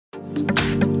Here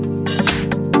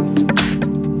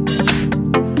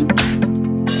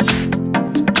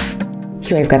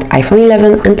I've got iPhone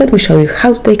 11 and let me show you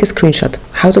how to take a screenshot,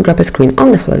 how to grab a screen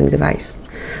on the following device.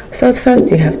 So at first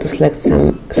you have to select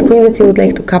some screen that you would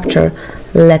like to capture.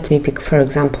 Let me pick, for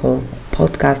example,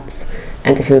 podcasts,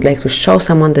 and if you would like to show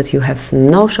someone that you have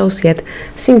no shows yet,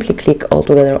 simply click all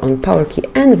together on power key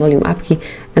and volume up key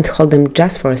and hold them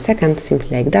just for a second,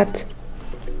 simply like that.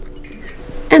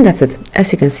 And that's it.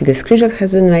 As you can see, the screenshot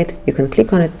has been made. You can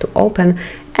click on it to open,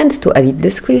 and to edit the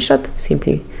screenshot,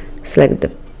 simply select the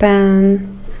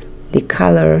pen, the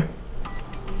color,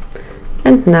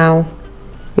 and now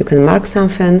you can mark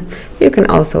something. You can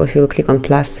also, if you click on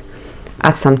plus,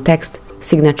 add some text,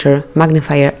 signature,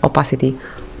 magnifier, opacity,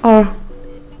 or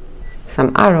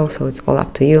some arrow, so it's all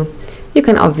up to you. You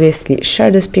can obviously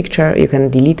share this picture, you can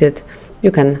delete it,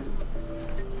 you can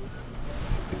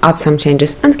add some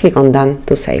changes and click on done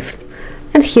to save.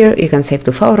 And here you can save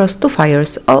to photos, to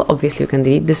files, or obviously you can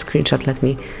delete this screenshot. Let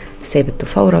me save it to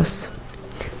photos.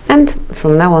 And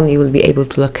from now on you will be able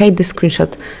to locate this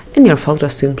screenshot in your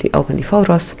photos. Simply open the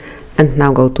photos and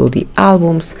now go to the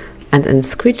albums, and in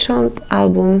screenshot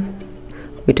album,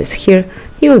 which is here,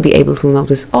 you will be able to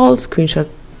notice all screenshots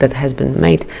that has been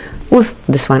made with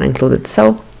this one included.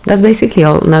 So that's basically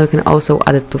all. Now you can also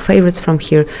add it to favorites from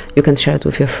here. You can share it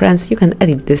with your friends. You can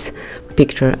edit this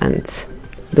picture and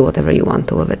do whatever you want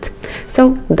to with it.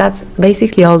 So that's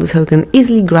basically all. This is how you can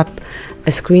easily grab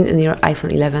a screen in your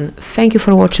iPhone 11. Thank you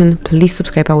for watching. Please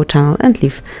subscribe our channel and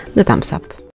leave the thumbs up.